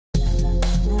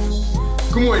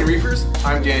Good morning, Reefers.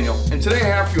 I'm Daniel, and today I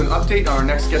have for you an update on our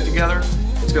next get-together.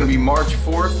 It's going to be March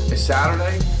 4th, a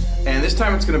Saturday, and this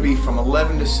time it's going to be from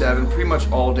 11 to 7, pretty much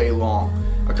all day long.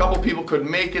 A couple people couldn't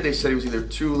make it. They said it was either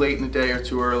too late in the day or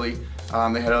too early.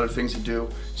 They had other things to do.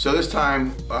 So this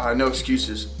time, no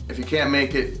excuses. If you can't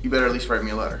make it, you better at least write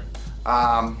me a letter.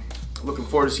 Looking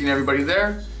forward to seeing everybody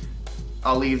there.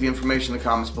 I'll leave the information in the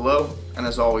comments below, and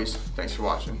as always, thanks for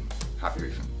watching. Happy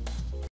reefing.